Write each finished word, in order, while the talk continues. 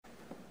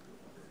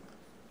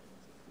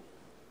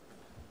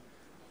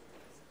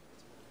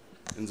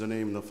In the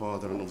name of the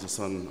Father, and of the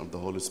Son, and of the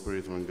Holy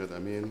Spirit, one God,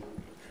 Amen.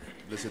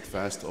 Blessed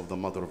fast of the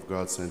Mother of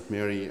God, Saint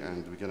Mary,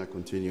 and we're going to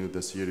continue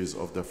the series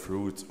of the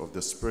fruit of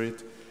the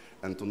Spirit.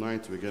 And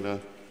tonight we're going to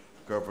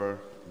cover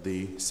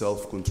the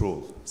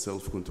self-control.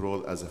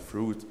 Self-control as a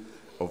fruit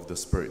of the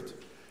Spirit.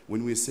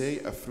 When we say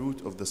a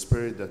fruit of the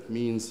Spirit, that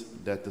means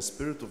that the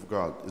Spirit of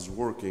God is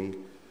working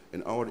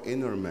in our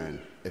inner man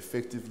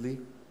effectively.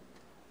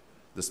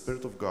 The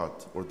Spirit of God,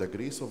 or the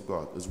grace of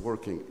God, is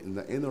working in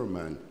the inner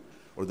man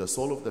or the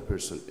soul of the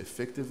person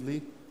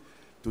effectively,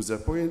 to the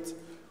point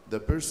the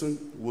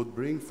person would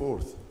bring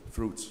forth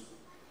fruits.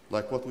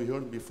 Like what we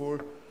heard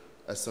before,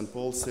 as St.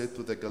 Paul said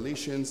to the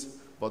Galatians,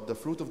 but the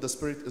fruit of the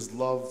Spirit is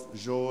love,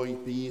 joy,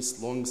 peace,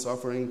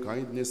 long-suffering,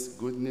 kindness,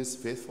 goodness,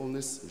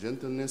 faithfulness,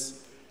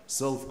 gentleness,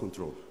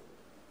 self-control.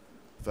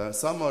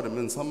 فثمر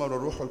من ثمر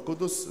الروح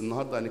القدس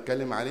النهارده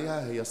هنتكلم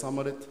عليها هي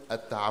ثمرة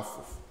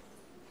التعفف.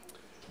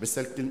 بس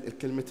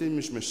الكلمتين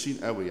مش ماشيين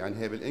قوي، يعني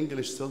هي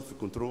بالانجلش سيلف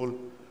كنترول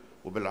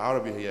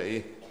وبالعربي هي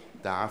ايه؟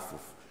 تعفف.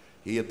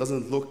 It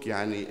doesn't look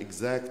يعني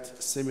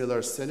exact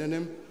similar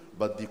synonym,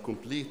 but they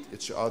complete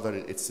each other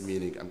in its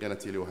meaning. I'm going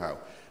to tell you how.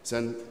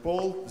 St.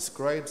 Paul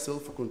described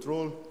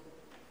self-control,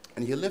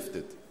 and he left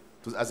it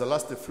as a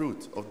last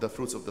fruit of the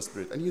fruits of the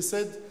Spirit. And he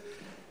said,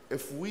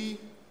 if we,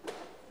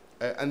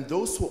 and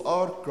those who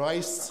are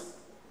Christ's,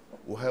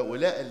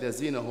 وهؤلاء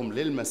الذين هم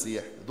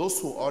للمسيح,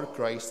 those who are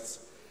Christ's,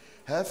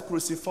 have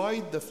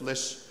crucified the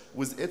flesh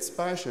with its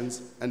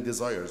passions and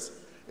desires.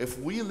 If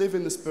we live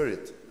in the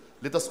Spirit,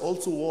 let us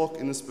also walk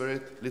in the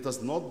Spirit. Let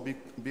us not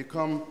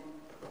become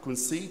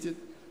conceited,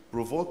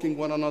 provoking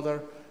one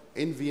another,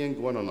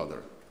 envying one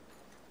another.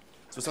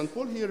 So St.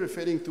 Paul here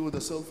referring to the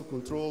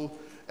self-control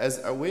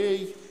as a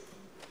way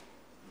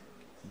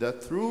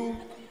that through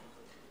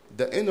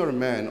the inner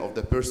man of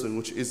the person,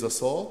 which is the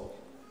soul,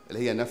 اللي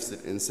هي نفس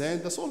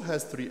الإنسان. The soul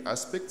has three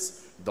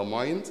aspects: the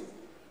mind,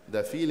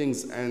 the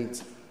feelings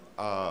and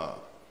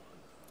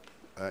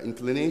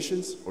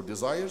inclinations or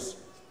desires,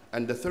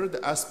 and the third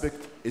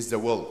aspect is the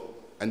will.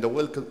 And the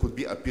will could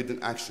be appeared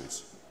in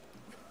actions.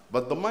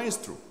 But the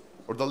maestro,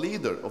 or the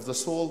leader of the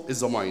soul, is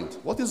the mind.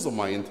 What is the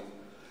mind?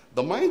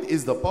 The mind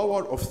is the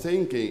power of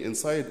thinking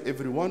inside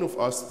every one of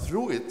us.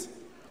 Through it,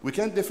 we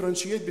can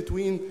differentiate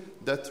between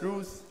the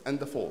truth and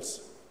the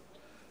false,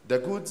 the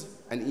good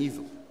and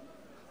evil,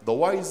 the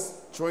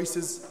wise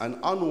choices and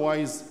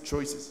unwise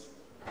choices.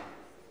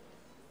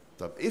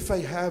 If I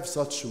have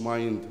such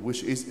mind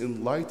which is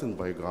enlightened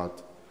by God,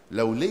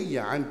 لو لي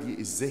عندي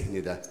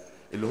الذهن ده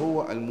اللي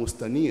هو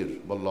المستنير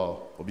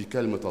بالله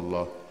وبكلمة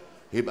الله،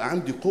 هيبقى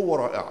عندي قوة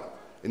رائعة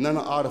إن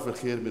أنا أعرف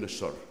الخير من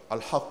الشر،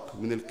 الحق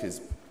من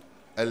الكذب،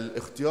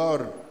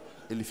 الاختيار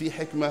اللي فيه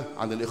حكمة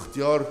عن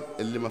الاختيار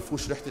اللي ما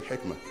فيهوش ريحة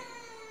الحكمة.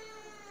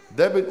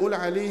 ده بنقول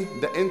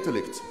عليه the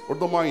intellect or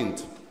the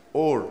mind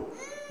or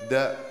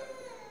the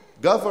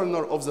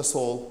governor of the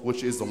soul,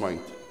 which is the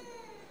mind.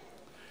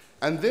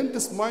 And then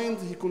this mind,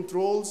 he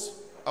controls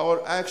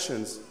our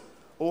actions,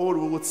 or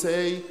we would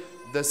say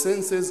the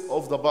senses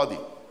of the body.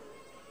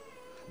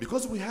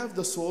 Because we have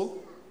the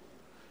soul,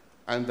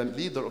 and the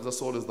leader of the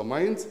soul is the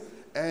mind,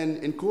 and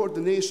in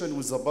coordination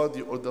with the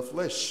body or the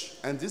flesh.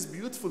 And this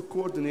beautiful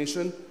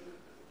coordination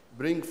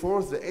bring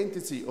forth the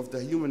entity of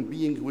the human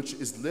being which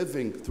is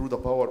living through the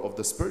power of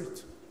the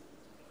Spirit.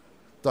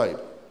 طيب.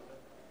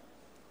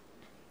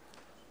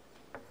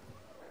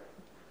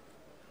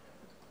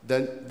 The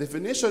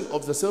definition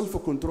of the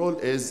self-control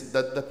is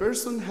that the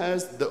person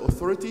has the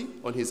authority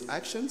on his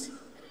actions,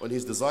 on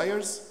his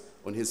desires,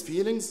 on his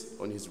feelings,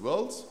 on his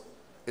wills,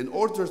 in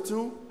order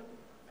to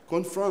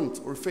confront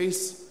or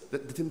face the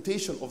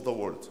temptation of the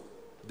world,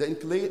 the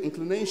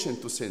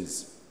inclination to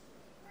sins,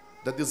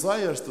 the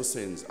desires to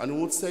sins, and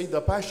we would say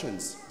the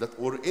passions that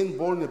were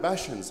inborn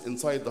passions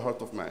inside the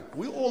heart of man.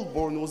 We all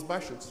born with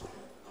passions.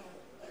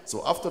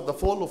 So after the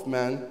fall of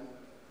man,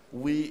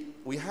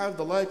 we have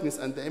the likeness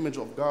and the image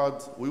of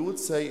God. We would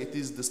say it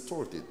is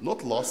distorted,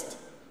 not lost,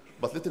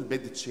 but little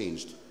bit it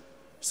changed.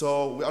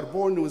 So we are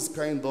born with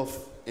kind of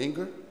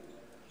anger,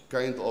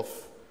 kind of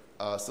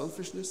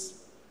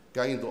selfishness,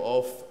 kind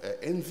of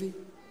envy,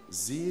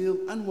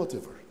 zeal, and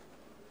whatever.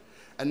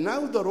 And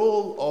now the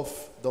role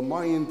of the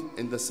mind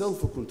in the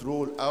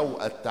self-control,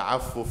 أو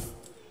التعفف,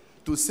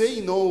 to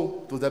say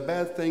no to the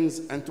bad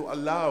things and to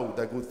allow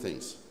the good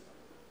things.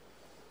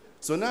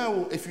 So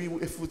now, if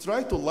we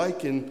try to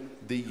liken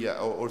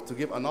or to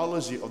give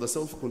analogy of the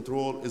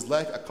self-control, is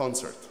like a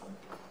concert.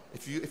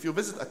 If you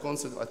visit a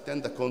concert, or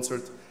attend a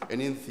concert,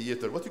 and in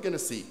theater, what you're going to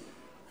see?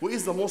 Who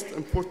is the most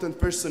important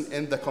person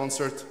in the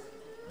concert?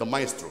 The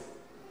maestro.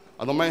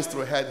 And the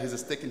maestro had his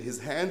stick in his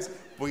hands,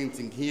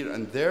 pointing here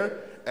and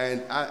there,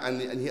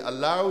 and he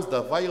allows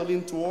the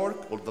violin to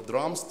work, or the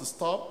drums to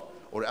stop,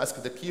 or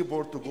ask the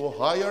keyboard to go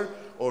higher,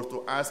 or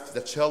to ask the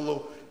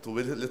cello to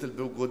a little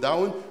bit go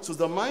down. So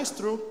the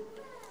maestro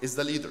is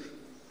the leader.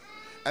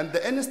 And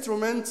the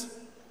instrument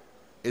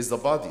is the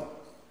body,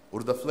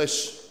 or the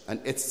flesh, and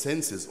its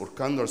senses, or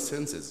carnal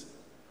senses.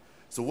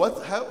 So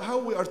how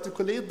we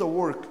articulate the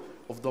work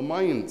of the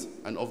mind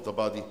and of the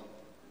body?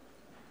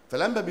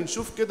 فلما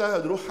بنشوف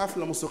كده نروح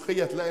حفلة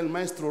موسيقية تلاقي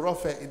المايسترو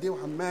رافع ايديه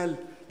وعمال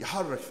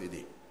يحرك في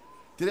ايديه.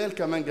 تلاقي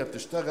الكمانجة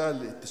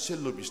بتشتغل،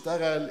 التشيلو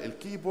بيشتغل،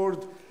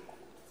 الكيبورد.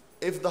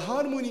 If the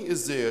harmony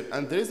is there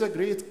and there is a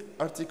great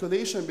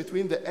articulation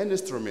between the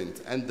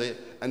instrument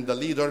and the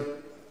leader,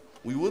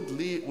 we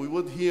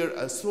would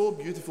hear so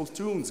beautiful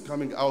tunes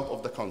coming out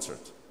of the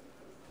concert.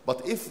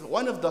 But if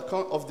one of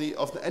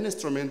the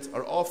instruments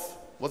are off,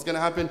 what's going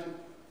to happen?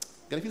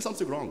 Going to feel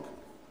something wrong.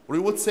 We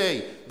would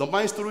say the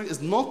maestro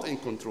is not in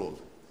control.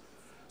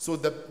 So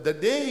the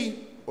day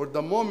or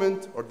the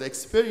moment or the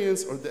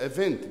experience or the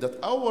event that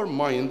our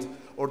mind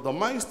or the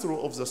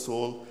maestro of the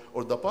soul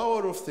or the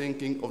power of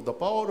thinking or the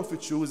power of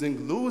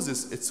choosing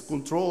loses its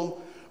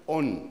control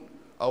on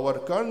our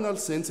carnal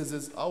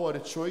senses, our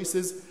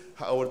choices,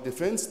 our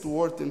defense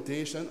toward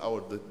temptation,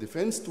 our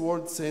defense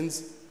toward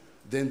sins,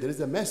 then there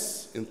is a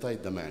mess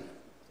inside the man.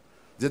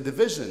 The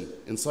division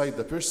inside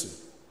the person.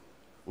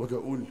 واجي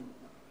اقول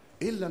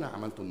ايه اللي انا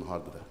عملته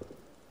النهارده ده؟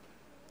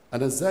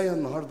 انا ازاي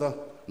النهارده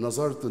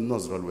نظرت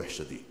النظره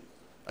الوحشه دي؟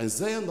 انا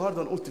ازاي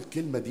النهارده قلت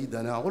الكلمه دي؟ ده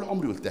انا اول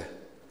عمري قلتها.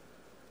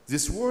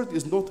 This word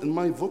is not in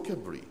my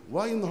vocabulary.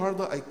 Why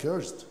النهارده I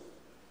cursed?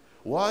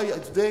 Why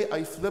today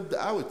I flipped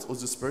out of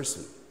this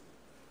person?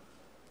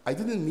 I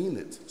didn't mean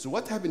it. So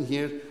what happened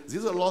here?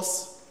 There's a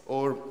loss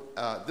or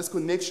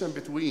disconnection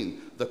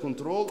between the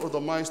control or the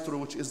maestro,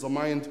 which is the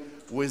mind,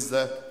 with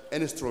the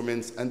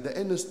instruments, and the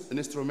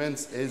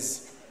instruments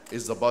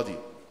is the body.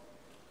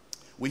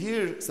 We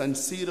hear Saint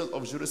Cyril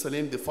of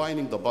Jerusalem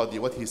defining the body,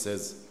 what he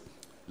says.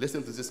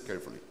 Listen to this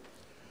carefully.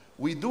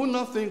 We do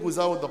nothing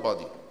without the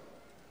body.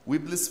 We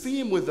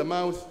blaspheme with the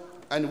mouth,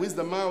 and with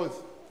the mouth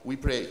we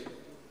pray.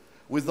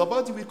 With the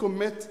body we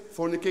commit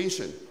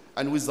fornication,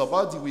 and with the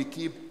body we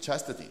keep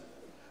chastity.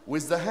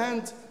 With the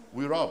hand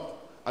we rob,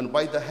 and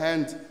by the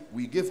hand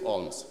we give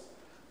alms.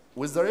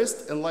 With the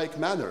rest in like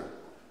manner.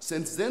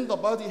 Since then the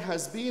body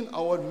has been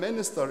our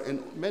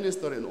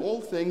minister in all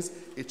things,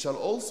 it shall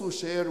also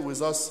share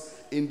with us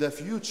in the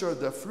future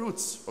the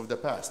fruits of the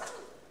past.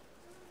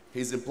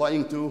 He's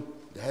implying to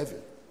the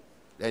heaven.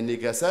 لأن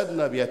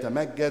جسدنا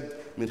بيتمجد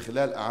من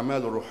خلال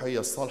أعمال الروحية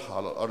الصالحة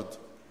على الأرض،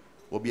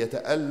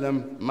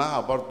 وبيتألم مع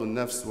برضو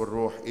النفس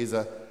والروح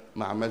إذا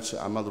ما عملش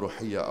أعمال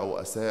روحية أو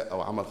أساء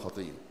أو عمل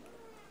خطية.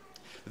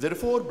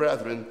 Therefore,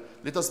 brethren,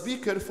 let us be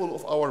careful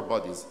of our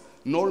bodies,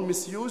 nor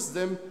misuse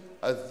them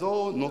as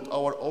though not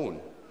our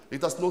own.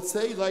 Let us not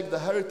say like the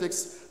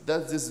heretics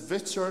that this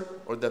vesture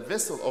or the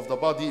vessel of the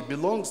body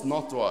belongs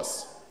not to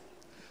us,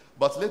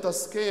 but let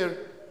us care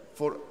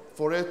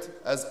for it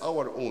as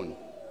our own.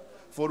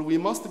 For we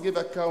must give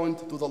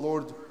account to the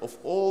Lord of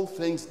all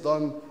things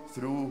done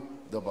through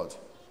the body.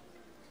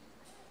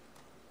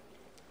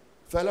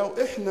 فلو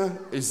احنا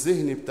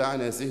الذهن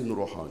بتاعنا ذهن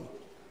روحاني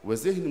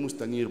وذهن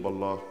مستنير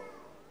بالله،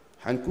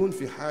 هنكون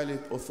في حالة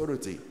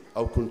authority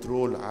أو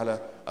control على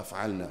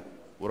أفعالنا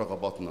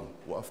ورغباتنا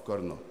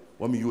وأفكارنا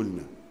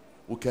وميولنا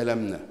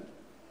وكلامنا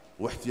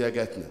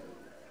واحتياجاتنا.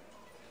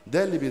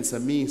 ده اللي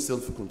بنسميه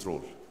self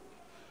control.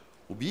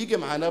 وبيجي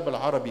معانا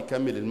بالعربي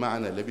يكمل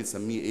المعنى اللي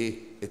بنسميه ايه؟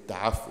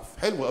 التعفف.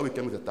 حلو قوي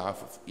كلمة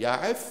التعفف.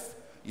 يعف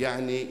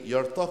يعني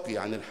يرتقي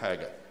عن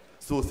الحاجة.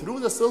 So through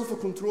the self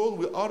control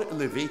we are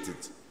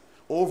elevated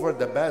over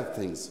the bad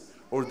things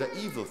or the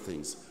evil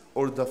things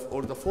or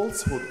the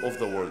falsehood of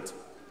the world.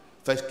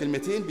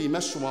 فالكلمتين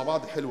بيمشوا مع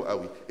بعض حلو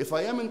قوي. If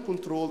I am in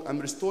control, I'm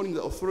restoring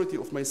the authority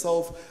of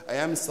myself. I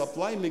am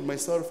subliming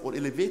myself or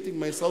elevating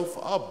myself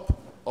up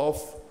of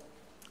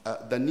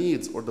the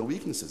needs or the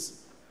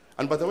weaknesses.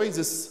 And by the way,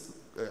 this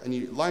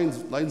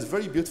lines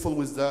very beautiful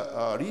with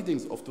the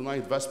readings of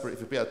tonight Vesper.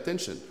 If you pay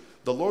attention,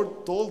 the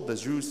Lord told the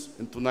Jews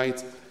in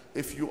tonight,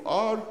 if you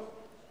are,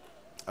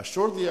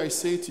 assuredly I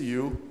say to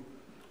you,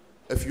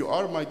 if you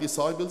are my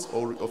disciples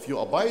or if you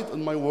abide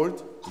in my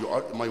word,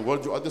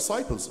 you are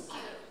disciples.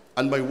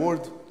 And my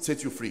word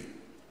set you free.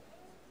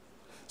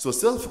 So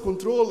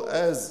self-control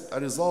as a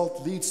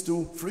result leads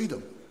to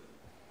freedom.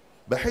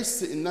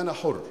 بحس إن أنا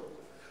حر.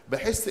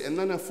 بحس إن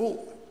أنا فوق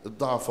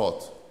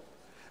الضعفات.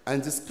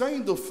 And this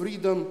kind of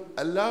freedom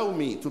allow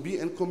me to be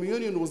in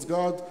communion with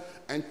God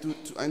and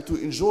to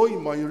enjoy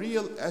my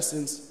real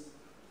essence,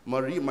 my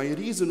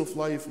reason of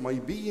life, my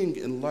being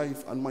in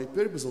life, and my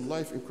purpose in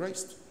life in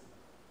Christ.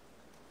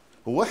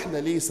 هو احنا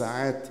ليه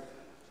ساعات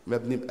ما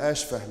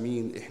بنبقاش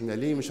فاهمين احنا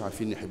ليه مش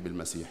عارفين نحب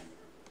المسيح؟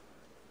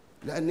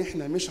 لأن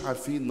احنا مش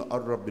عارفين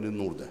نقرب من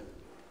النور ده.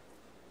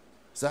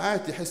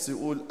 ساعات يحس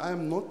يقول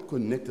I'm not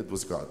connected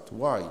with God.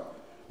 Why?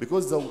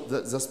 Because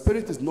the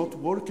Spirit is not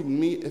working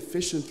me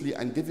efficiently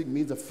and giving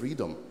me the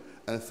freedom.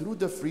 And through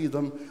the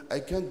freedom, I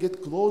can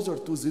get closer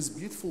to this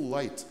beautiful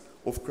light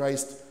of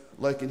Christ,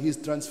 like in His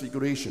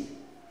transfiguration,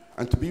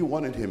 and to be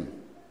one in Him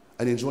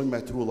and enjoy my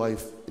true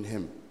life in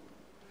Him.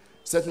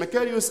 St.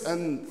 Macarius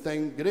and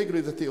St.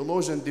 Gregory the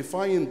theologian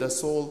define the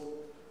soul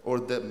or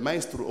the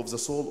master of the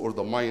soul or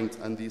the mind,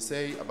 and they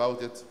say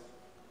about it,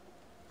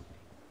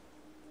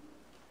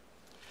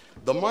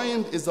 the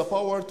mind is the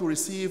power to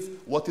receive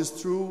what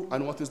is true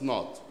and what is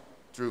not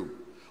true,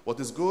 what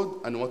is good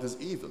and what is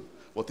evil,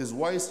 what is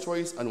wise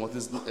choice and what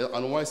is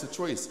unwise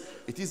choice.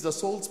 It is the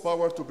soul's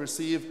power to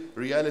perceive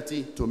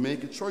reality, to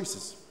make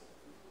choices.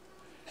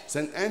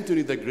 St.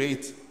 Anthony the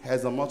Great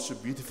has a much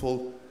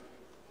beautiful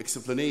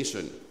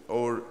explanation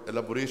or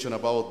elaboration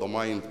about the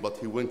mind, but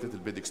he went a little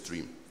bit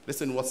extreme.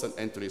 Listen what St.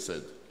 Anthony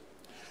said.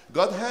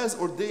 God has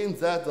ordained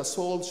that the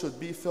soul should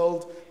be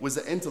filled with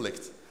the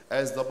intellect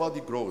as the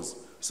body grows,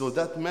 so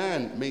that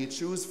man may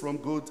choose from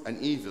good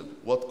and evil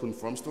what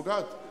conforms to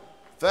God.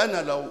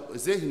 فأنا لو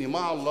ذهني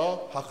مع الله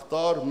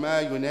هختار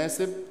ما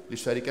يناسب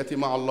لشركتي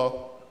مع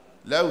الله.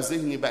 لو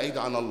ذهني بعيد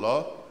عن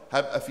الله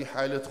هبقى في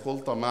حالة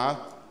خلطة مع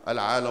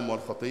العالم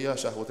والخطية،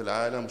 شهوة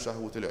العالم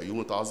وشهوة العيون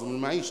وتعظم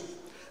المعيشة.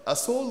 A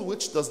soul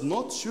which does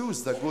not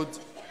choose the good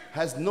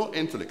has no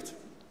intellect.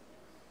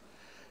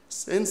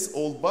 Since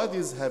all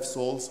bodies have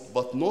souls,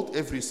 but not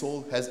every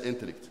soul has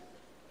intellect.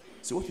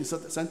 See what he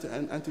said, St.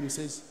 Anthony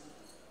says?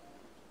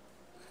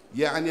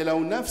 يعني لو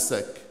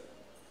نفسك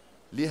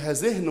ليها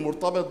ذهن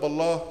مرتبط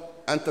بالله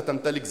أنت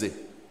تمتلك ذهن.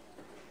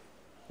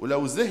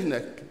 ولو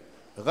ذهنك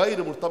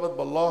غير مرتبط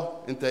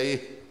بالله أنت إيه؟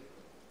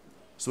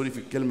 سوري في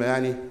الكلمة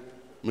يعني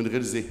من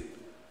غير ذهن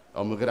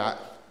أو من غير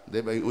عقل. ده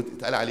يبقى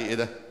يتقال عليه إيه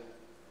ده؟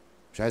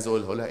 مش عايز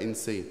أقولها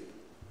إنسان.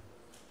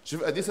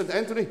 شوف قد إيه سانت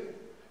أنتوني؟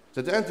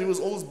 St. Anthony was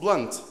always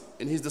blunt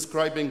in his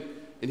describing,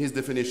 in his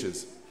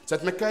definitions.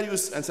 St.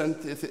 Macarius and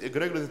St.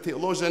 Gregory the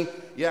theologian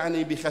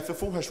يعني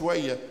بيخففوها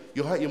شوية.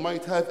 You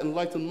might have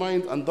enlightened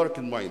mind and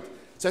darkened mind.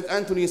 St.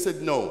 Anthony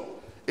said no.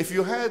 If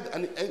you had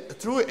a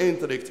true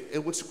intellect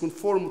which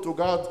conform to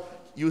God,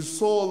 your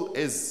soul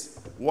is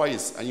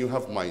wise and you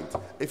have mind.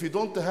 If you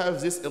don't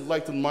have this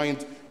enlightened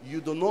mind, you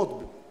do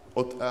not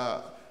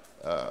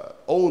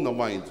own a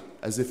mind,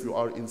 as if you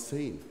are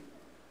insane.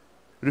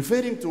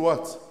 Referring to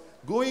what?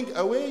 Going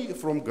away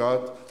from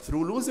God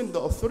through losing the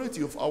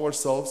authority of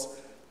ourselves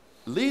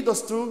lead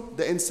us to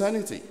the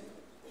insanity.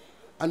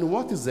 And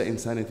what is the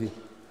insanity?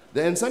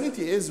 The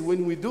insanity is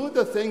when we do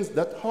the things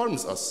that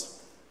harms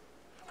us.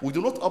 We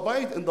do not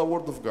abide in the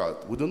word of God.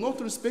 We do not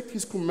respect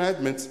his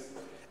commandments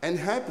and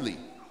happily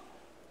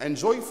and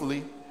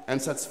joyfully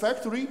and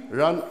satisfactorily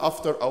run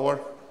after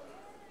our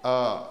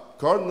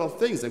cardinal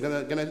things. I'm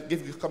gonna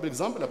give you a couple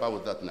examples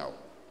about that now.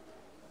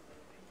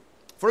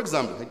 For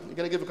example, I'm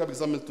gonna give a couple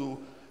examples to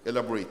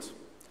elaborate.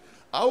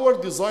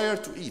 Our desire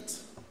to eat.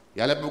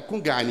 يعني لما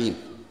بنكون جعانين.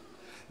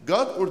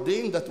 God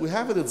ordained that we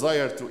have a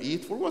desire to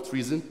eat. For what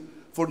reason?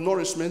 For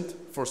nourishment,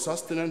 for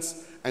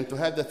sustenance, and to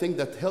have the thing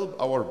that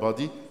help our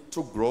body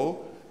to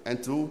grow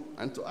and to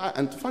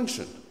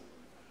function.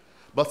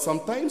 But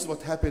sometimes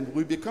what happens,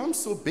 we become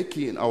so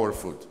picky in our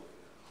food.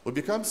 We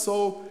become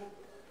so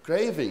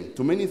craving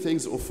to many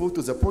things of food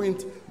to the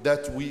point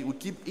that we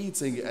keep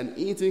eating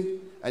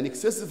and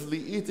excessively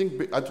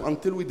eating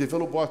until we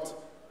develop what?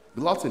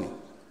 Gluttony.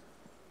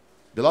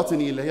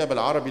 Gluttony اللي هي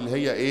بالعربي اللي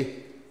هي ايه؟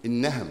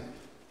 النهم.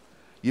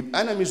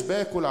 يبقى أنا مش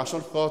باكل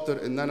عشان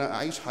خاطر إن أنا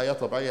أعيش حياة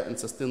طبيعية and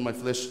sustain my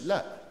flesh.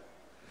 لا.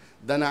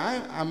 ده أنا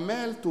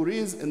عمال to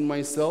raise in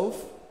myself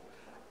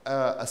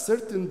a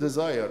certain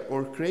desire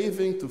or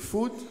craving to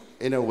food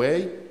in a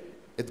way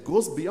it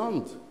goes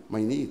beyond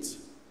my needs.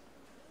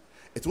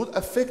 It would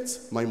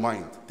affect my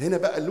mind. هنا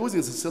بقى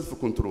losing the self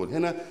control.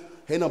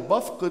 هنا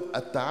بفقد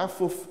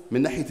التعفف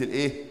من ناحية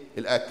الإيه؟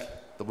 الأكل.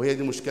 طب وهي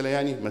دي مشكلة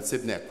يعني؟ ما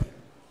تسيب ناكل.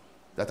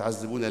 ده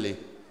تعذبونا ليه؟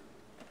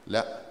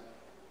 لا.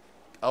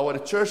 Our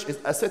church is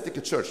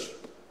ascetic church.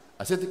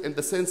 Ascetic in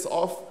the sense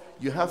of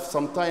you have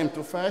some time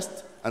to fast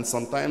and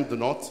sometimes do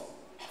not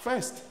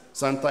fast.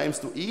 Sometimes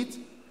to eat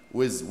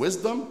with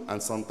wisdom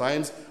and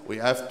sometimes we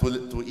have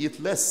to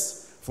eat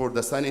less for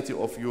the sanity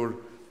of your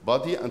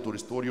body and to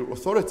restore your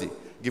authority.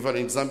 Give an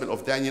example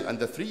of Daniel and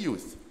the three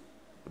youth.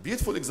 A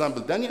beautiful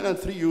example, Daniel and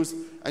three youth,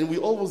 and we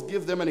always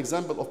give them an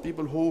example of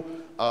people who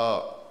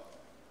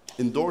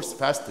endorse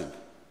fasting.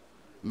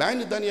 مع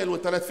ان دانيال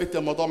والثلاث فتية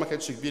الموضوع ما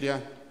كانش كبير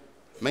يعني.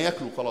 ما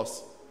ياكلوا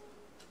خلاص.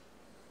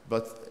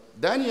 But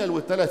دانيال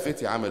والثلاث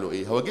فتية عملوا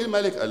ايه؟ هو جه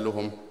الملك قال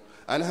لهم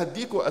انا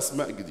هديكوا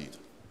اسماء جديده.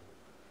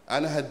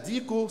 انا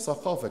هديكوا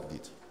ثقافه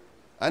جديده.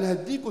 انا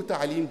هديكوا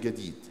تعليم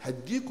جديد،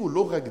 هديكوا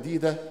لغه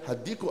جديده،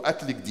 هديكوا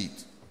اكل جديد.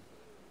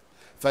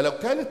 فلو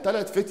كان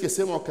الثلاث فتية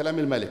سمعوا كلام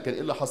الملك كان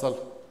ايه اللي حصل؟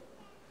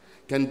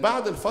 كان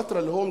بعد الفتره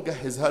اللي هو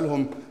مجهزها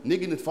لهم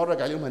نيجي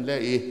نتفرج عليهم هنلاقي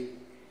ايه؟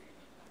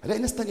 هنلاقي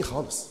ناس تانية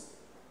خالص.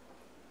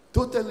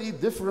 Totally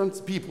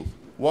different people.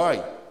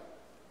 Why?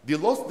 They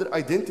lost their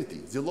identity,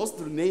 they lost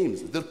their names,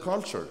 their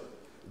culture,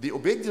 the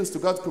obedience to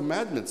God's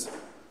commandments.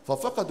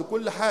 ففقدوا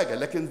كل حاجة.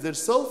 لكن their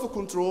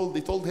self-control,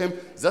 they told him,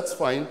 that's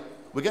fine,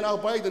 we're going to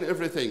abide in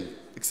everything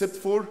except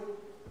for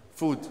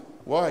food.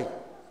 Why?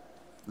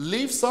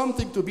 Leave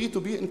something to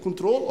be in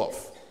control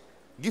of.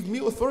 Give me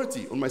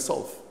authority on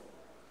myself.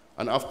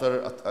 And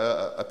after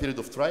a period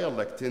of trial,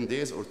 like 10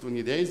 days or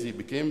 20 days, he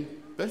became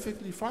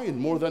perfectly fine,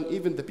 more than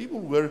even the people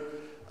who were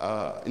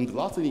in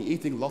gluttony,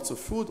 eating lots of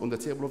food on the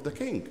table of the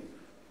king.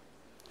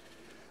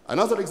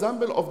 Another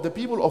example of the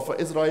people of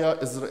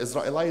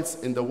Israelites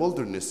in the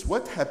wilderness.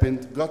 What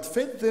happened? God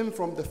fed them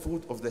from the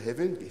food of the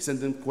heaven. He sent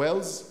them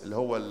quails, اللي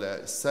هو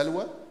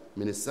السلوى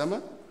من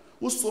السماء.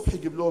 والصبح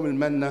يجيب لهم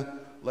المنة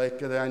like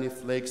كده يعني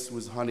flakes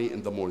with honey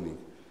in the morning,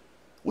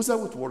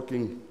 without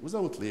working,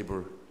 without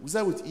labor,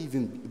 without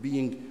even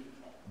being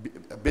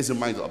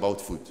busy-minded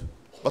about food.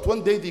 But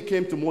one day they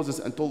came to Moses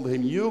and told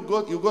him, you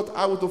got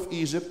out of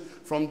Egypt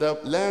from the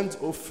land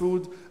of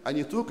food, and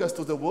you took us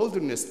to the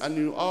wilderness, and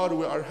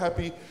we are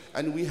happy,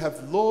 and we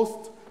have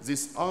lost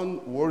this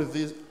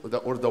unworthy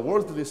or the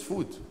worthless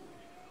food.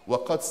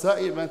 وقد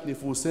سئمت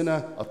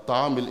نفوسنا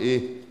الطعام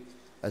الايه؟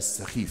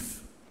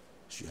 السخيف.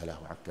 شو يا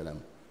لهوي على الكلام.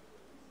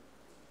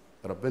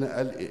 ربنا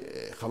قال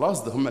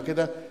خلاص ده هم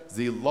كده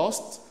they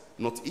lost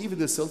not even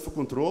the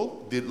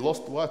self-control, they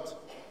lost what?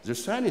 Their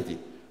sanity.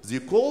 They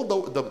call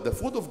the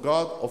food of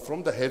God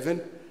from the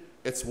heaven,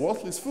 it's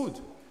worthless food.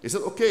 He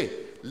said, okay,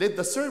 let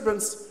the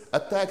serpents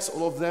attack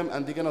all of them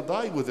and they're going to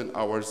die within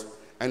hours.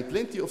 And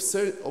plenty of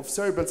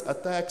serpents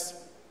attacks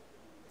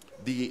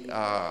the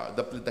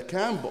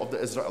camp of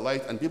the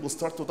Israelite, and people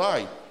start to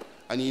die.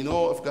 And you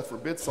know, if God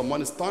forbid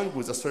someone is stung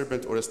with a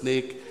serpent or a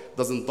snake,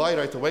 doesn't die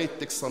right away, it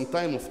takes some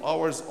time of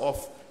hours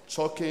of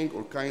choking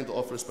or kind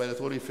of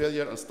respiratory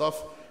failure and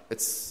stuff.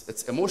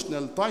 It's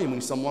emotional time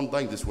when someone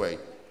dying this way.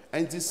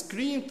 And they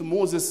screamed to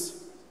Moses.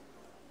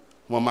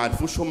 هم ما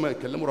عرفوش هم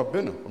يكلموا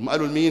ربنا. هم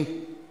قالوا لمين؟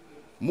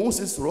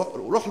 موسى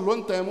روح له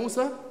انت يا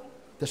موسى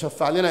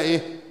تشفع لنا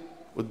ايه؟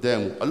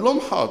 قدامه. قال لهم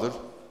حاضر.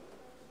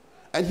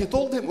 And he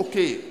told him,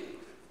 okay,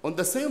 on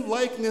the same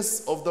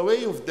likeness of the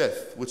way of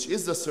death, which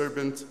is the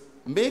serpent,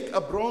 make a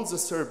bronze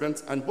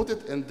serpent and put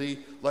it in the,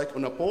 like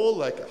on a pole,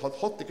 like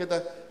هتحط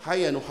كده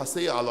حية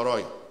نحاسية على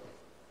راية.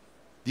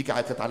 دي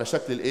كانت على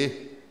شكل الايه؟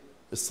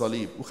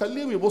 الصليب.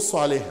 وخليهم يبصوا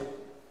عليها.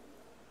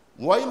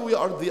 While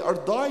they are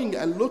dying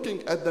and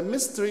looking at the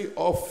mystery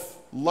of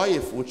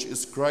life, which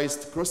is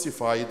Christ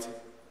crucified,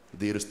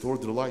 they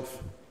restored their life.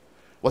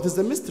 What is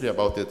the mystery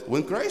about it?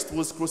 When Christ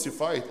was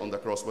crucified on the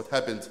cross, what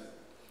happened?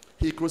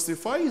 He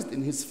crucified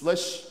in his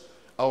flesh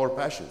our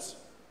passions,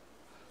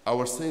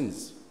 our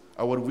sins,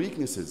 our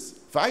weaknesses.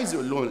 فعايز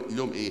يقول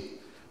لهم ايه؟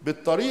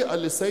 بالطريقة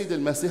اللي السيد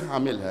المسيح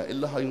عاملها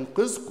اللي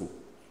هينقذكم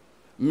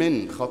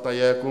من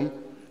خطاياكم،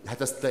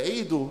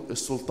 هتستعيدوا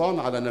السلطان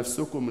على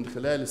نفسكم من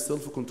خلال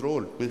السيلف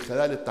كنترول، من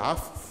خلال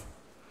التعفف.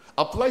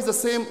 Applies the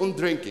same on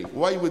drinking.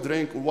 Why we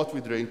drink or what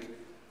we drink?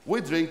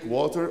 We drink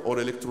water or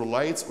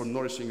electrolytes or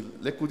nourishing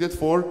liquid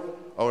for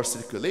our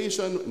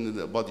circulation in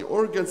the body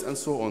organs and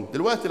so on.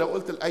 دلوقتي لو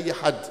قلت لأي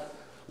حد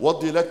what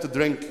do you like to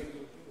drink؟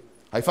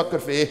 هيفكر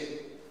في إيه؟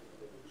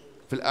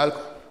 في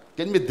الألكحول.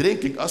 كلمة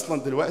drinking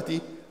أصلاً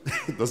دلوقتي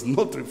does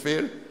not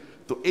refer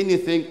to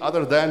anything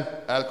other than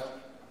alcohol.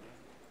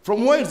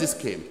 From where this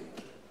came?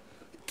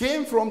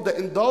 Came from the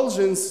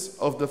indulgence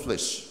of the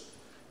flesh.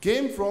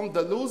 Came from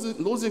the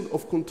losing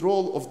of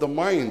control of the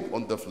mind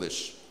on the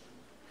flesh.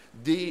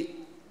 The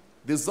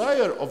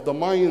desire of the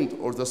mind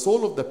or the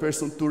soul of the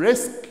person to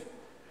risk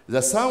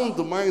the sound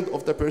mind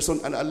of the person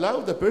and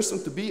allow the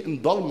person to be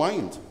in dull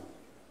mind.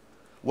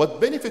 What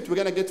benefit we're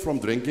going to get from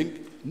drinking?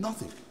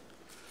 Nothing.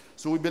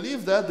 So we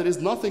believe that there is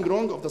nothing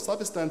wrong of the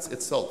substance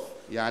itself.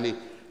 يعني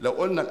لو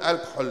قلنا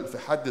الألكحول في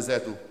حد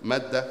ذاته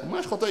مادة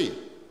مش خطية.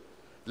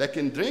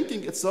 لكن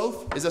drinking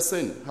itself is a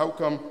sin. How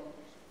come?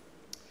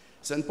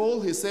 St.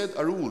 Paul, he said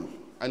a rule,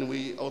 and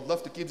I would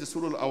love to keep this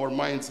rule in our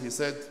minds. He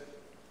said,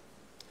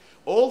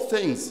 all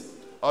things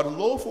are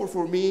lawful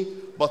for me,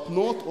 but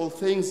not all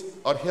things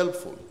are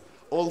helpful.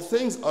 All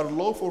things are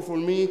lawful for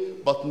me,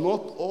 but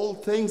not all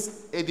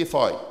things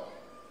edify.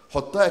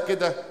 حطها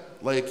كده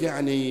like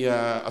يعني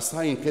a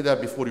sign كده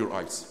before your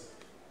eyes.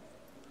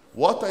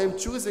 What I am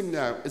choosing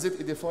now, is it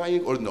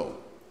edifying or no?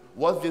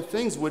 What the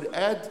things would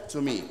add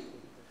to me?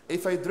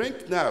 If I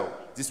drink now,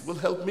 this will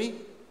help me?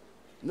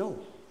 No.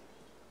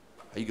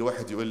 هيجي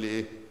واحد يقول لي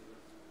ايه؟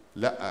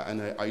 لا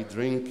أنا I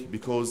drink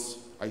because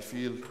I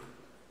feel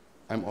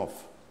I'm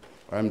off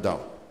or I'm down.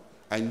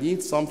 I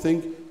need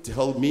something to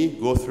help me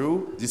go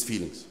through these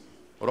feelings.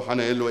 أروح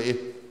أنا أقول له إيه؟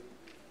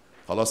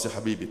 خلاص يا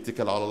حبيبي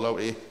اتكل على الله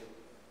وإيه؟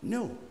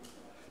 No.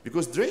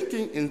 Because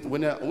drinking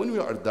when we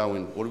are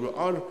down or we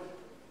are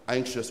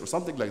anxious or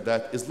something like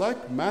that is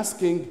like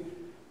masking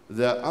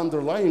the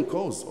underlying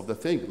cause of the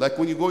thing. Like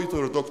when you go to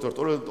your doctor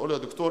تقول له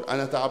دكتور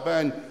أنا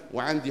تعبان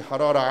وعندي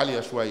حرارة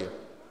عالية شوية.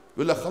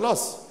 يقول لك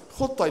خلاص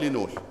خد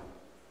تايلينول.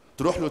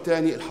 تروح له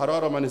تاني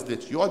الحرارة ما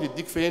نزلتش. يقعد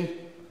يديك فين؟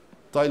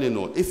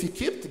 Tylenol. If he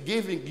kept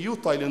giving you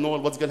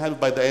Tylenol, what's going to happen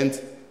by the end?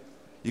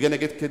 You're going to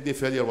get kidney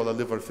failure or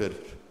liver failure.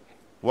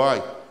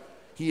 Why?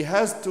 He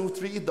has to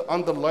treat the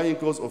underlying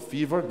cause of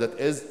fever, that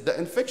is the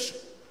infection.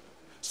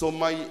 So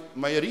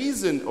my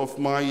reason of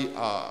my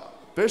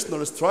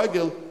personal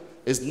struggle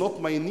is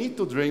not my need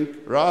to drink,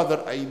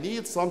 rather I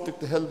need something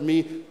to help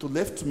me, to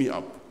lift me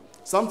up,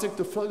 something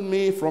to fill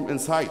me from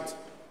inside.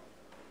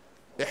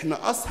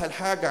 إحنا أسهل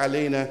حاجة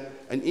علينا,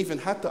 and even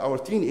حتى our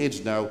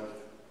teenage now,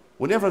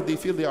 whenever they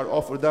feel they are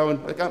off or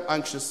down, like I'm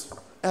anxious,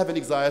 I have an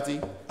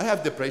anxiety, I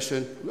have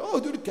depression. Oh,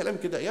 do الكلام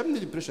كده. يا ابني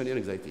depression and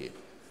anxiety.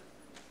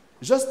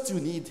 Just you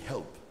need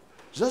help.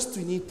 Just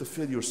you need to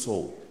fill your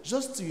soul.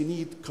 Just you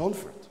need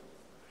comfort.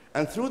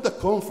 And through the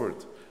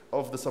comfort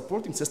of the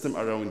supporting system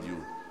around you,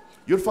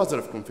 your father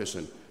of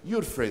confession,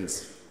 your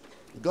friends,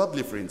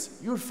 godly friends,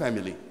 your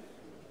family.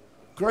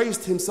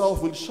 Christ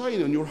himself will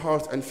shine in your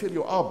heart and fill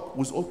you up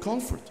with all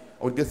comfort.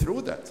 I will get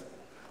through that.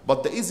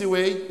 But the easy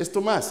way is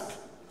to mask.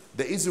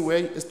 The easy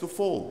way is to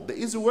fall. The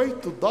easy way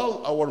to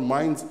dull our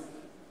minds.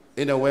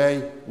 In a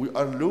way, we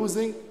are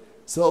losing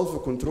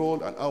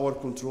self-control and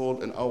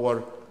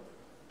our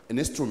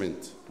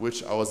instrument,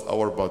 which was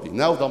our body.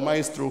 Now the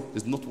maestro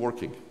is not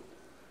working.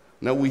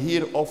 Now we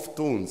hear off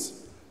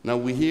tones. Now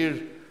we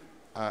hear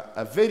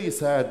a very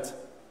sad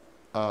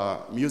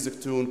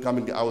music tune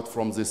coming out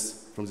from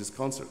this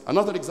concert.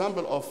 Another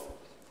example of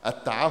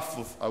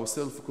التعفف, our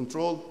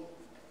self-control,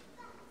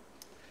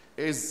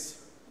 is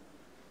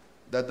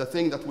that the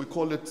thing that we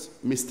call it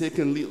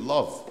mistakenly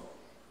love.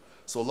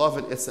 So love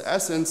in its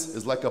essence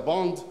is like a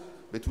bond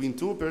between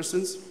two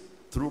persons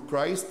through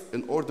Christ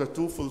in order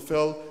to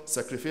fulfill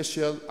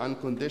sacrificial,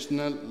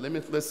 unconditional,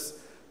 limitless,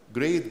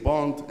 great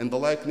bond in the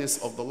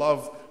likeness of the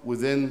love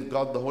within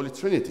God the Holy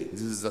Trinity.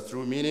 This is the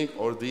true meaning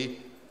or the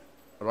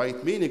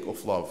right meaning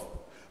of love.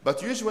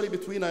 But usually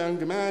between a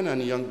young man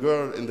and a young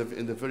girl in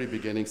the very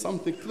beginning,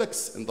 something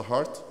clicks in the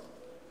heart,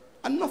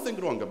 and nothing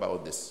wrong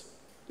about this.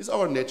 It's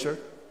our nature.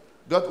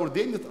 God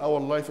ordained our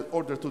life in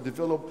order to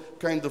develop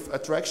kind of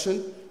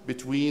attraction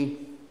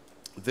between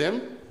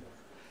them,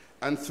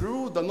 and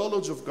through the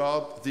knowledge of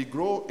God, they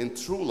grow in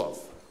true love.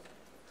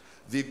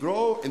 They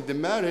grow in the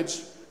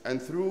marriage,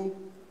 and through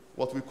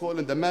what we call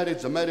in the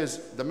marriage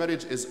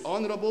is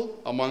honorable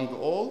among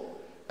all,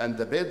 and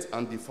the bed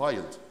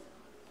undefiled.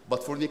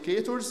 But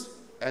fornicators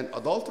and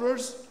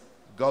adulterers,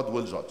 God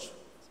will judge.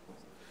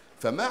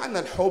 فمعنى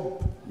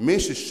الحب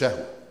مش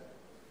الشهوة.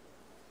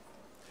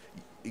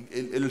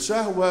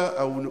 الشهوة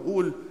أو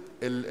نقول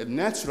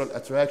natural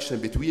attraction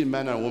between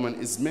man and woman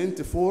is meant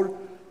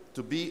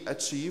to be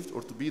achieved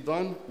or to be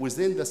done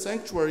within the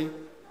sanctuary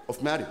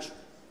of marriage.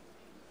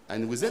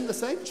 And within the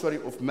sanctuary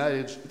of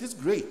marriage, it is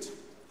great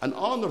and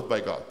honored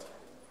by God.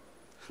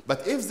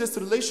 But if this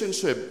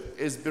relationship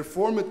is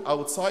performed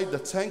outside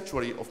the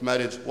sanctuary of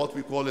marriage, what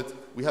we call it,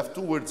 we have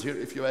two words here,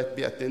 if you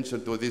pay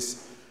attention to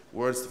these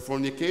words,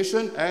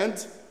 fornication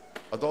and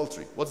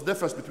adultery. What's the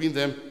difference between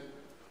them?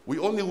 We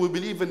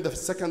believe in the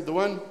second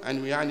one,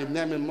 and we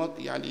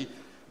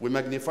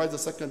magnify the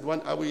second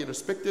one, and we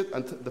respect it,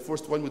 and the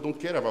first one, we don't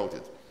care about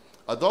it.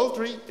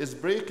 Adultery is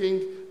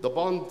breaking the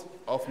bond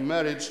of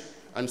marriage,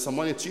 and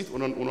someone cheat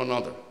on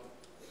another.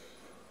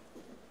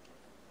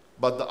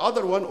 But the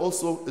other one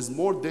also is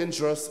more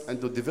dangerous and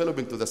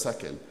developing to the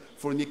second.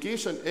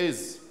 Fornication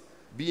is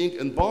being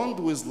in bond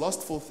with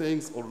lustful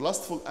things or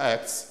lustful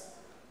acts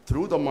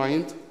through the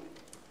mind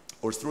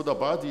or through the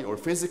body or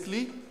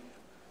physically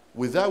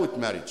without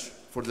marriage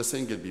for the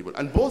single people.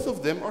 And both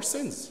of them are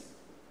sins.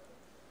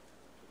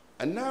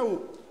 And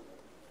now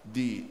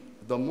the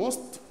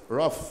most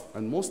rough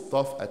and most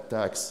tough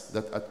attacks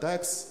that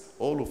attacks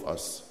all of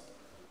us,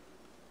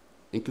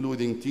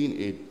 including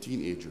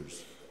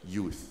teenagers,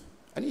 youth,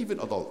 and even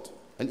adult,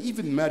 and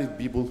even married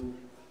people,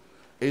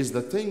 is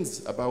the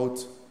things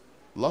about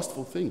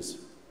lustful things.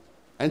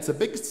 And it's the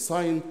biggest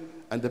sign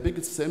and the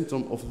biggest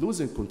symptom of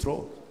losing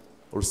control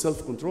or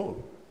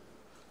self-control.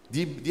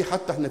 دي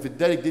حتى احنا في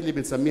الدارج دي اللي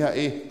بنسميها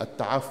ايه؟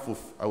 التعفف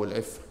او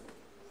العفة.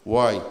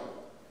 Why?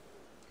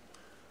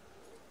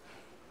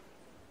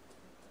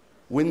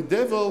 When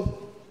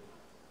devil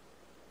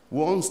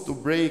wants to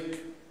break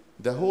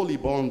the holy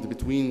bond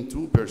between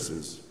two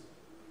persons,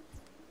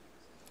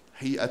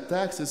 he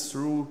attacks us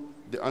through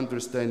the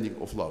understanding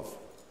of love.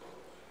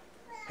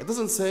 He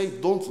doesn't say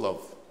don't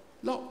love.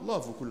 No,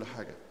 love وكل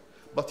حاجة.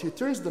 But he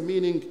turns the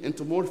meaning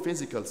into more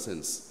physical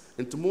sense,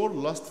 into more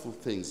lustful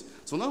things.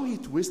 So now he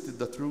twisted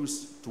the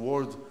truth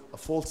toward a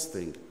false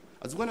thing.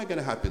 That's what's going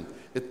to happen.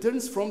 It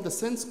turns from the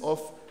sense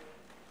of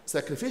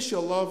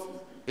sacrificial love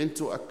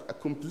into a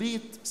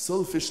complete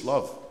selfish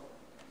love.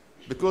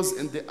 Because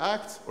in the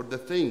act or the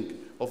thing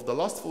of the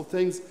lustful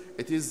things,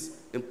 it is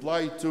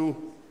implied to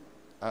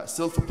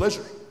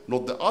self-pleasure,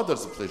 not the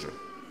other's pleasure.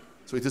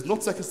 So it is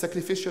not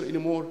sacrificial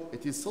anymore,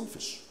 it is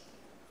selfish.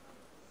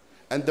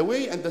 And the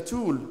way and the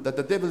tool that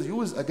the devil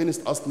uses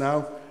against us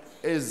now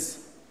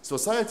is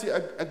society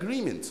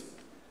agreement.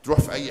 تروح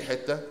في أي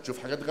حتة تشوف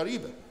حاجات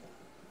غريبة.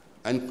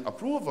 And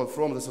approval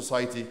from the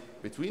society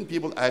between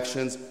people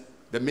actions,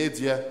 the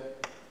media.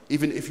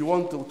 Even if you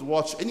want to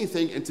watch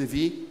anything in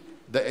TV,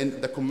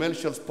 the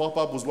commercials pop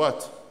up with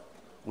what?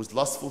 With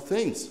lustful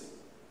things.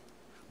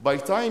 By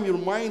time your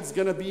mind's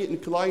gonna be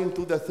inclined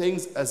to the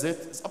things as it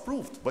is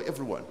approved by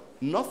everyone.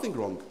 Nothing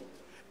wrong.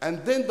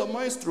 And then the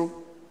maestro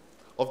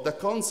of the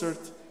concert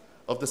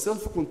of the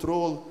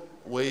self-control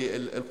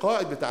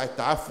والقائد بتاع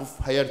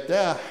التعفف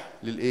هيرتاح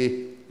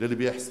للإيه؟ للي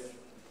بيحصل.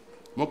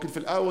 ممكن في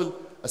الأول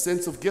a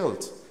sense of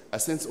guilt, a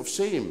sense of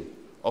shame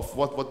of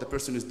what the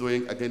person is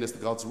doing against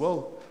God's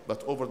will.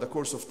 But over the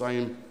course of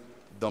time,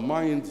 the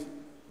mind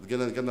is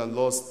gonna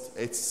lose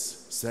its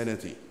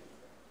sanity.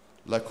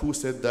 Like who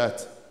said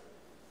that?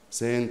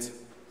 Saint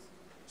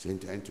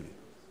Anthony.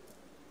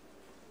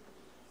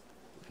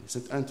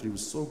 Saint Anthony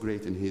was so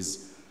great in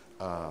his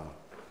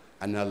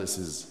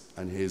analysis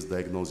and his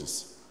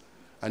diagnosis.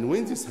 And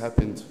when this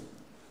happened,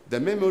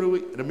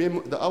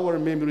 Our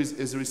memories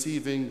is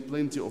receiving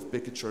plenty of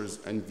pictures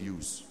and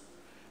views.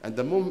 And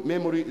the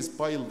memory is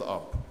piled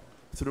up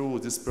through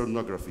this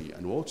pornography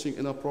and watching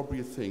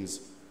inappropriate things.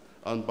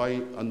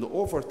 And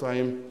over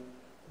time,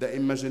 the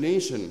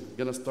imagination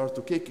gonna start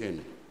to kick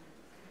in.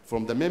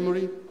 From the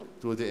memory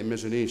to the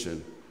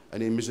imagination.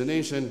 And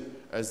imagination,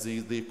 as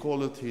they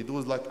call it, he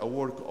does like a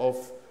work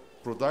of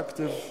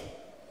productive,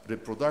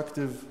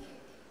 reproductive,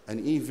 and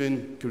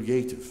even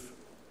creative.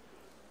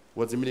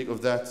 What's the meaning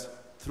of that?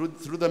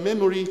 Through the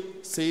memory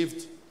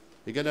saved,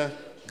 you're gonna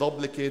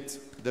duplicate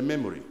the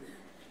memory.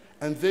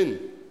 And then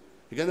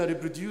you're gonna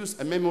reproduce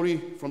a memory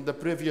from the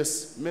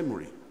previous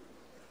memory.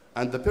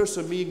 And the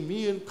person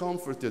being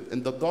comforted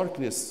in the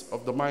darkness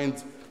of the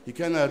mind, he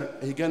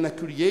gonna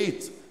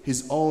create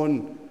his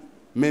own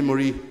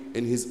memory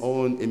in his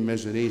own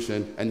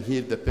imagination, and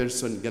here the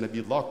person gonna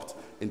be locked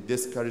in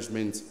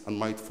discouragement and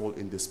might fall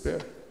in despair.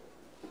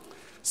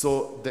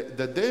 So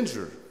the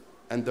danger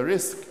and the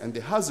risk and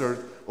the hazard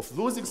of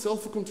losing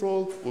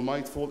self-control, we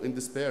might fall in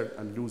despair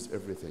and lose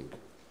everything.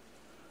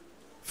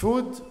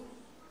 Food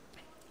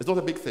is not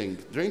a big thing.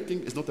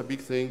 Drinking is not a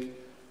big thing.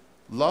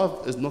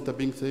 Love is not a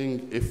big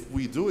thing if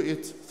we do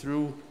it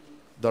through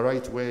the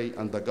right way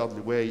and the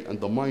godly way, and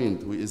the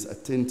mind who is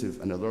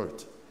attentive and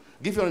alert.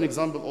 Give you an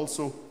example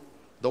also,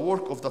 the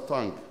work of the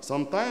tongue.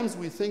 Sometimes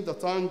we think the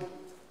tongue.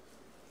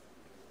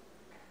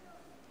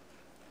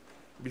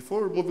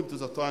 Before moving to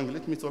the tongue,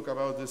 let me talk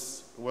about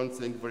this one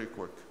thing very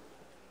quick.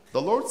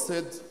 The Lord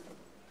said,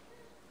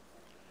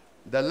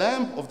 the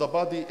lamp of the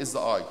body is the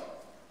eye.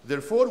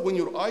 Therefore, when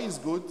your eye is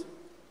good,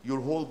 your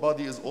whole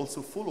body is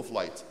also full of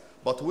light.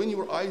 But when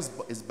your eye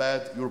is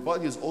bad, your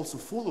body is also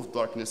full of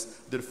darkness.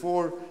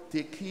 Therefore,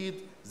 take heed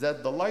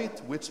that the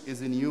light which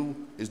is in you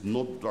is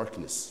not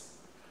darkness.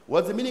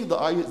 What's the meaning the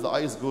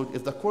eye is good?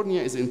 If the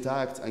cornea is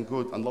intact and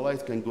good and the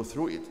light can go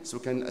through it, so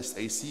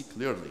I see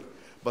clearly.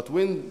 But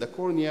when the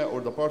cornea or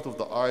the part of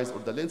the eyes or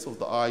the lens of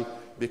the eye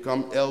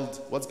become ill,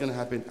 what's going to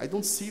happen? I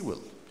don't see well.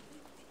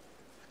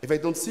 If I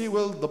don't see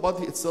well, the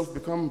body itself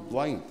become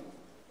blind.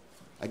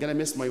 I'm going to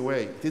miss my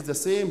way. It is the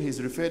same.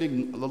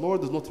 The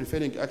Lord is not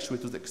referring actually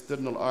to the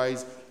external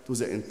eyes, to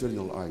the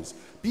internal eyes.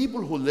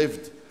 People who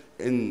lived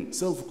in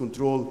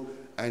self-control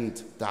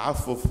and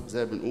ta'affuf,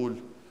 زي ما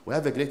بنقول, we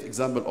have a great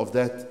example of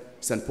that,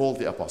 St. Paul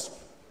the Apostle.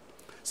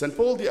 St.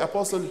 Paul the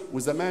Apostle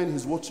was a man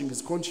who's watching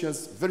his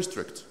conscience very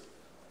strict.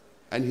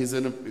 And he's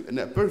in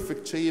a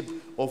perfect shape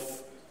of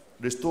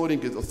restoring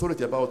his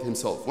authority about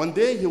himself. One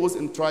day he was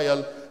in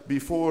trial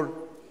before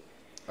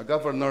a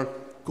governor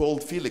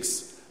called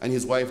Felix and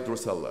his wife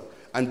Drusilla.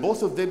 And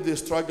both of them, they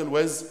struggled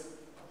with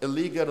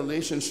illegal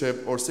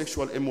relationship or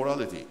sexual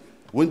immorality.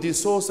 When they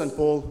saw St.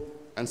 Paul,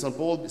 and St.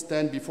 Paul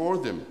stand before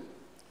them,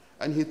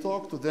 and he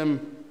talked to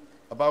them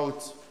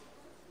about,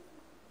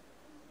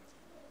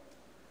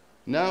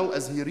 now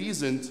as he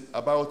reasoned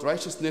about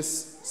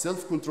righteousness,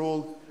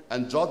 self-control,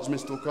 and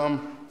judgments to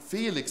come,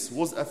 Felix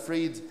was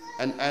afraid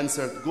and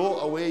answered, go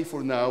away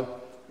for now.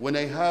 When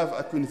I have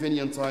a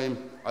convenient time,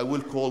 I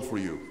will call for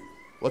you.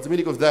 What's the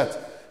meaning of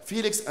that?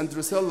 Felix and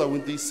Drusilla,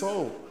 when they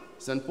saw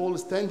St. Paul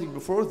standing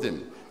before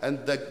them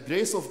and the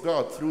grace of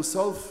God through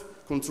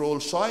self-control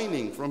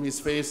shining from his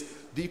face,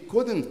 they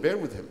couldn't bear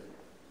with him.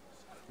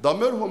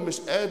 ضميرهم مش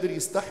قادر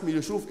يستحمل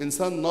يشوف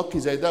إنسان نقي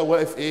زي ده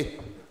واقف إيه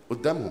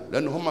قدامهم،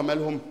 لأن هم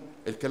مالهم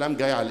الكلام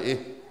جاي على إيه؟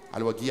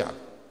 على الوجيعة.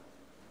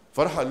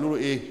 فراح قالوا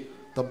له إيه؟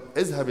 طب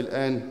اذهب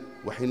الآن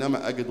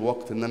وحينما أجد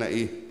وقت إن أنا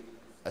إيه؟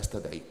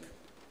 أستدعيك.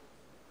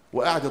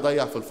 وقاعد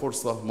يضيع في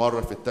الفرصة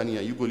مرة في الثانية،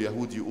 يجوا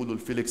اليهود يقولوا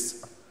لفيليكس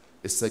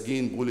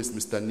السجين بولس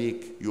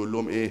مستنيك، يقول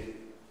لهم إيه؟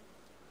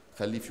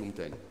 خليه في يوم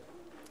تاني.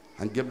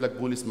 هنجيب لك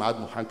بولس ميعاد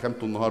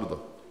محاكمته النهارده،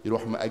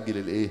 يروح مأجل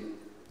الإيه؟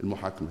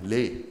 المحاكمة.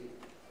 ليه؟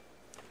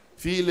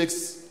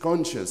 Felix's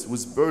conscience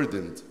was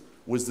burdened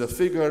with the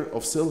figure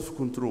of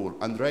self-control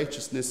and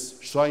righteousness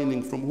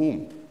shining from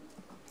whom?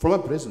 From a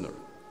prisoner,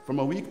 from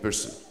a weak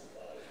person.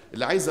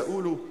 اللي عايز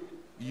أقوله,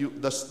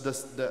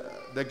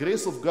 the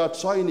grace of God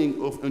shining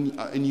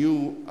in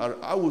you or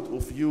out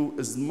of you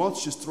is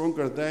much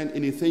stronger than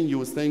anything you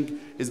would think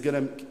is going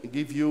to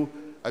give you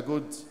a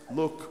good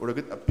look or a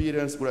good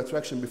appearance or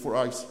attraction before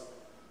eyes.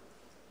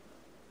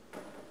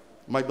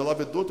 My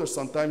beloved daughter,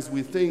 sometimes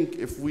we think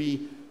if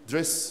we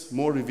dress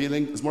more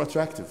revealing is more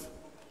attractive.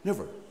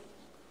 Never.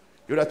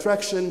 Your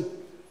attraction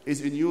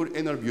is in your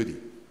inner beauty.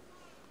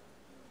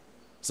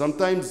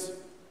 Sometimes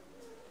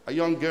a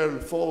young girl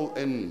fall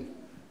in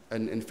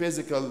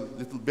physical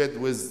little bit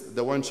with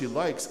the one she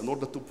likes in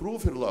order to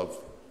prove her love.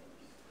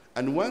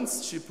 And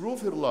once she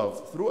proves her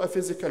love through a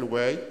physical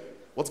way,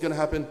 what's going to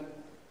happen?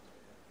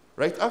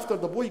 Right after,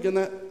 the boy going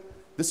to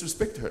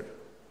disrespect her.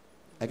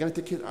 I'm going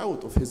to take her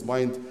out of his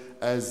mind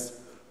as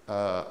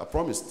a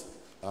promised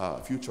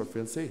future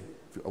fiancé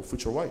or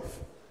future wife.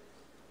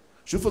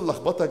 شوف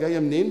اللخبطة جاية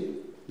منين؟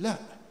 لا.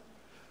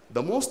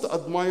 The most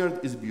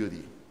admired is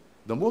beauty.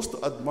 The most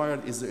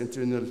admired is the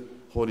internal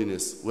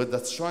holiness, with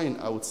that shine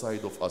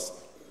outside of us.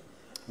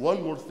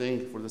 One more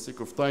thing for the sake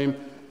of time,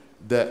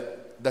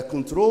 the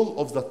control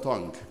of the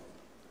tongue.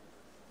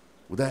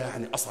 وده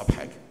يعني أصعب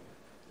حاجة.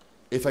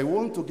 If I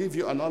want to give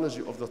you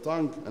analogy of the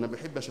tongue, أنا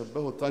بحب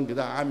أشبهه الtongue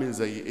ده عامل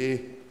زي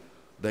إيه؟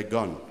 The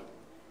gun,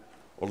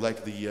 or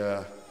like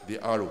the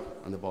arrow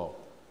and the bow.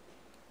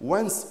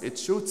 Once it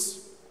shoots,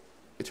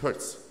 it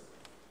hurts.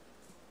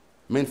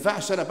 ما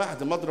ينفعش أنا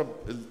بعد ما أضرب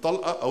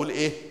الطلقة أقول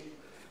إيه؟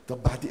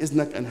 طب بعد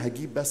إذنك أنا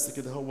هجيب بس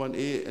كده هو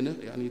إيه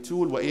يعني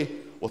تول وإيه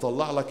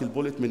وأطلع لك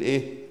البوليت من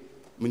إيه؟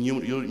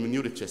 من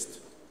يور تشيست.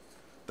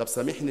 طب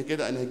سامحني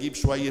كده أنا هجيب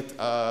شوية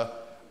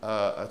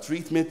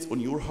treatment on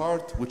your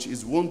heart which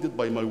is wounded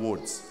by my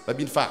words. ما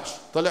بينفعش.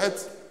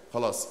 طلعت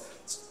خلاص.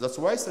 That's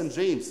why St.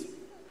 James,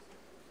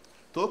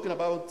 talking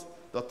about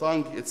the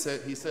tongue,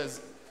 he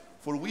says,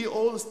 for we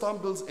all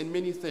stumbles in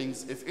many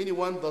things. If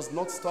anyone does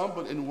not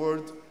stumble in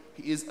word,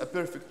 he is a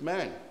perfect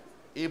man,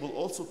 able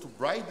also to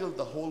bridle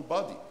the whole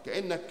body.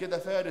 كأنك كده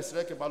فارس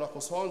راكب على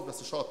حصان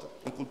بس شاطر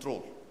in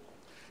control.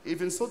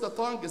 Even so, the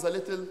tongue is a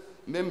little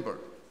member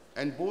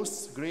and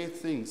boasts great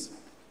things.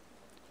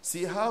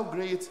 See how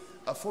great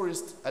a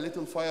forest a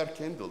little fire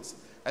kindles,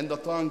 and the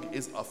tongue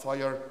is a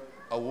fire,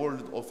 a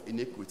world of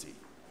iniquity.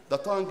 The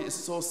tongue is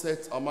so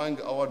set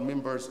among our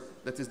members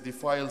that it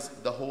defiles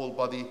the whole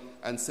body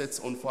and sets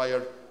on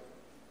fire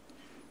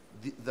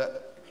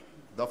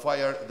the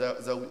fire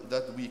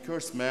that we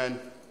curse man,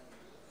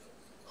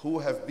 who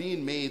have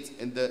been made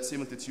in the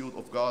similitude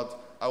of God.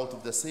 Out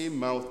of the same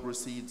mouth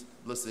proceed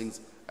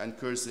blessings and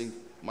cursing.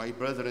 My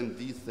brethren,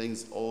 these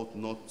things ought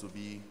not to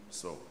be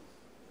so.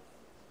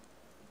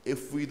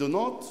 If we do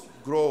not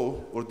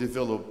grow or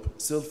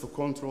develop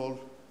self-control,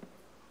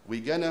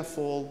 we're gonna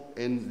fall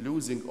in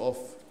losing of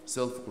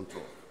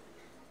self-control.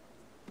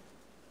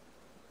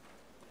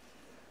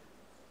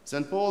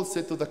 St. Paul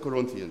said to the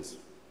Corinthians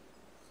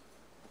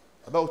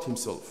about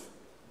himself,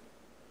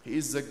 he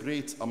is the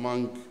great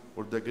among,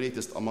 or the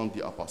greatest among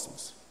the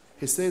apostles.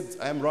 He said,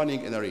 I am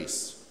running in a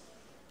race,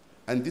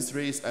 and this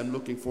race I'm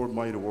looking for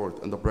my reward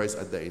and the prize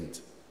at the end.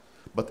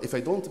 But if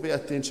I don't pay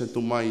attention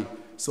to my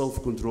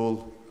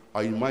self-control,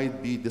 I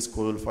might be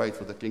disqualified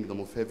for the kingdom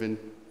of heaven.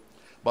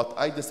 But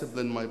I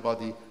discipline my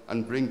body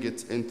and bring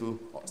it into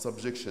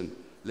subjection,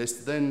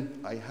 lest then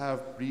I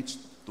have preached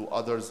to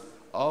others,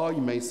 I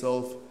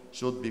myself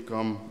should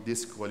become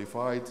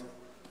disqualified.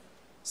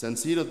 St.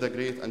 Cyril the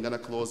Great, I'm going to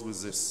close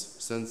with this.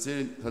 St.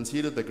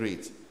 Cyril the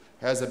Great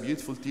has a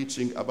beautiful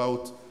teaching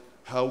about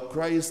how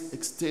Christ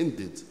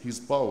extended his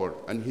power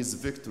and his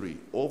victory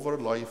over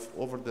life,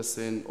 over the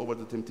sin, over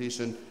the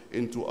temptation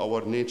into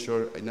our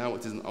nature, and now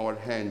it is in our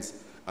hands,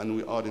 and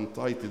we are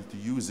entitled to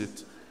use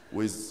it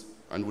with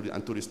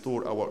and to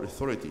restore our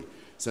authority.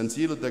 St.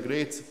 Cyril the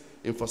Great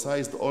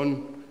emphasized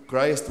on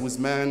Christ was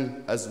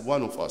man as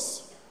one of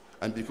us.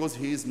 And because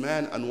he is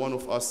man and one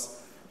of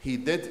us, he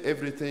did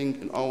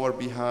everything in our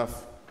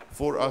behalf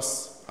for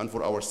us and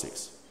for our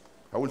sakes.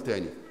 هقول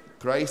تاني.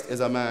 Christ as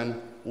a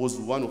man was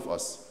one of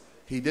us.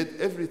 He did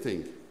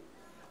everything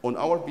on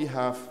our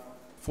behalf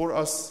for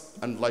us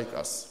and like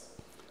us.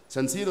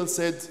 St. Cyril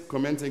said,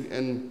 commenting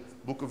in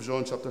Book of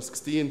John chapter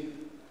 16,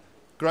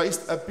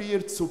 Christ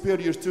appeared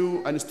superior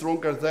to and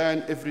stronger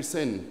than every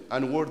sin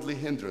and worldly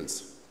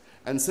hindrance.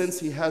 And since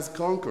he has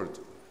conquered,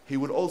 he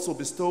will also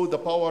bestow the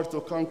power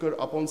to conquer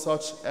upon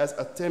such as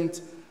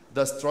attempt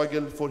the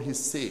struggle for his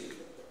sake.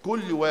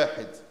 كل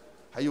واحد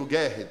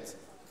هيجاهد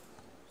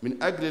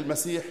من أجل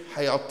المسيح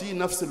هيعطيه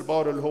نفس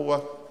البار اللي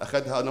هو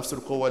أخذها نفس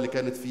القوة اللي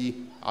كانت فيه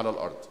على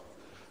الأرض.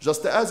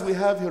 Just as we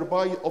have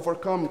hereby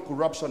overcome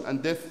corruption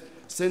and death,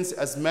 since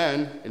as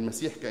man,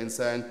 المسيح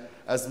كإنسان,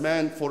 as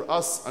man for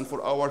us and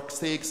for our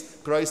sakes,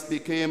 Christ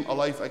became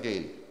alive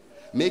again,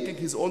 making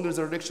his own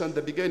resurrection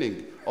the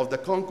beginning of the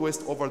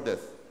conquest over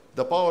death.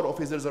 The power of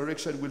his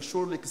resurrection will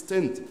surely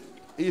extend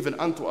even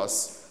unto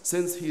us,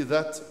 since he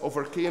that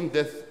overcame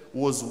death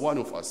was one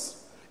of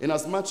us.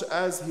 Inasmuch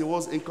as he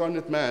was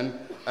incarnate man,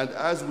 and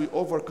as we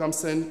overcome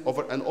sin,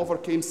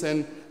 overcame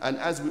sin, and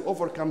as we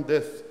overcome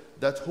death,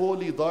 that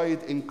wholly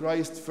died in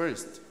Christ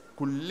first.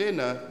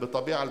 كلنا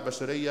بطبيعة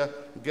البشرية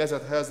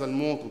جازت هذا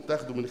الموت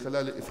وتاخده من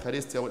خلال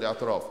الإفخارستيا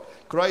والاعتراف.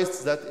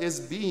 Christ that is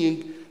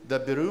being the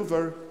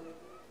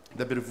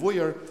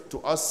purveyor to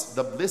us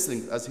the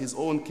blessing as his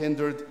own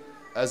kindred,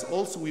 as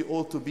also we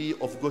ought to be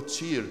of good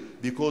cheer,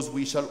 because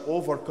we shall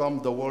overcome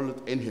the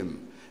world in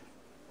him.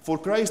 For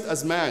Christ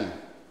as man,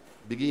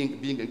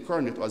 being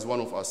incarnate as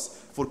one of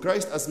us, for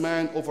Christ as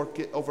man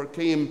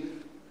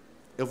overcame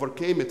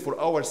it for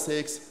our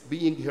sakes,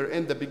 being here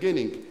in the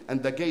beginning,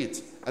 and the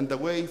gate, and the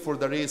way for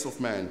the race of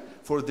man.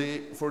 For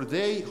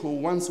they who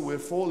once were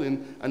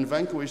fallen and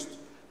vanquished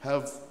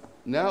have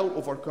now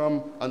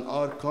overcome and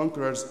are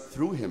conquerors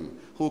through him,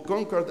 who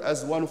conquered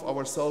as one of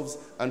ourselves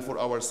and for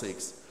our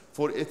sakes.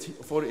 For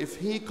if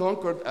he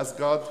conquered as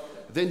God,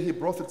 then he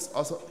profits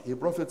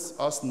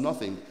us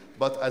nothing,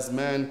 but as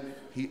man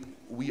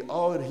we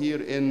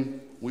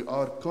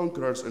are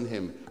conquerors in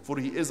him. For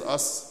he is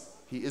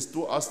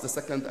to us the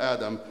second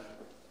Adam,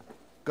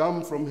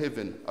 come from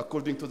heaven,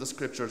 according to the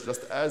scriptures,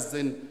 just as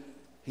then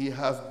he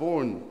hath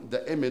borne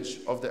the image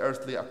of the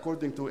earthly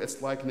according to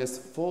its likeness,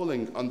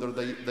 falling under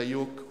the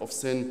yoke of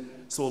sin,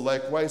 so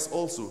likewise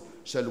also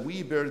shall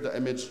we bear the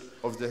image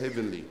of the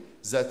heavenly.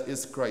 that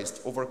is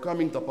Christ,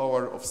 overcoming the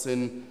power of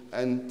sin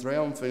and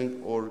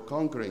triumphing or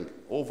conquering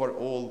over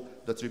all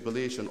the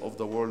tribulation of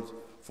the world.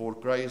 For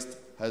Christ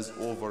has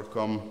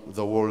overcome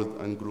the world,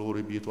 and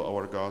glory be to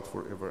our God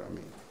forever.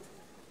 Amen.